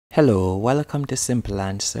Hello, welcome to Simple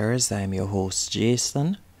Answers. I'm your host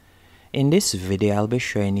Jason. In this video, I'll be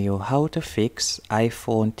showing you how to fix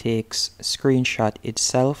iPhone takes screenshot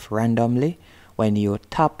itself randomly when you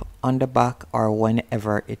tap on the back or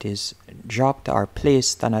whenever it is dropped or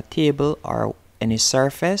placed on a table or any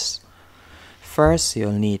surface. First,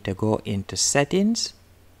 you'll need to go into Settings.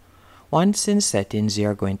 Once in Settings,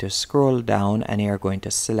 you're going to scroll down and you're going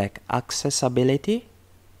to select Accessibility.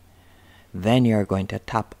 Then you're going to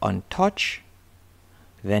tap on Touch.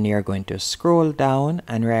 Then you're going to scroll down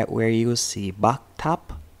and right where you see Back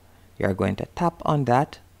Tap, you're going to tap on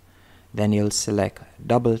that. Then you'll select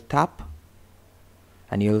Double Tap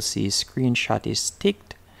and you'll see Screenshot is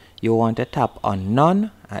ticked. You want to tap on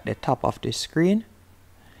None at the top of the screen.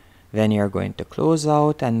 Then you're going to close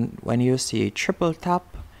out, and when you see Triple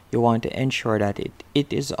Tap, you want to ensure that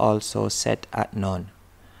it is also set at None.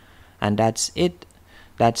 And that's it.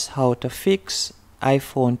 That's how to fix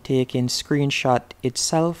iPhone taking screenshot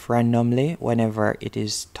itself randomly whenever it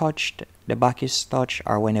is touched, the back is touched,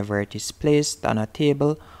 or whenever it is placed on a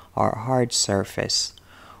table or hard surface.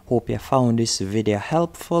 Hope you found this video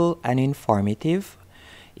helpful and informative.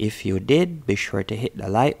 If you did, be sure to hit the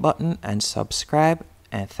like button and subscribe,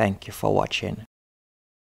 and thank you for watching.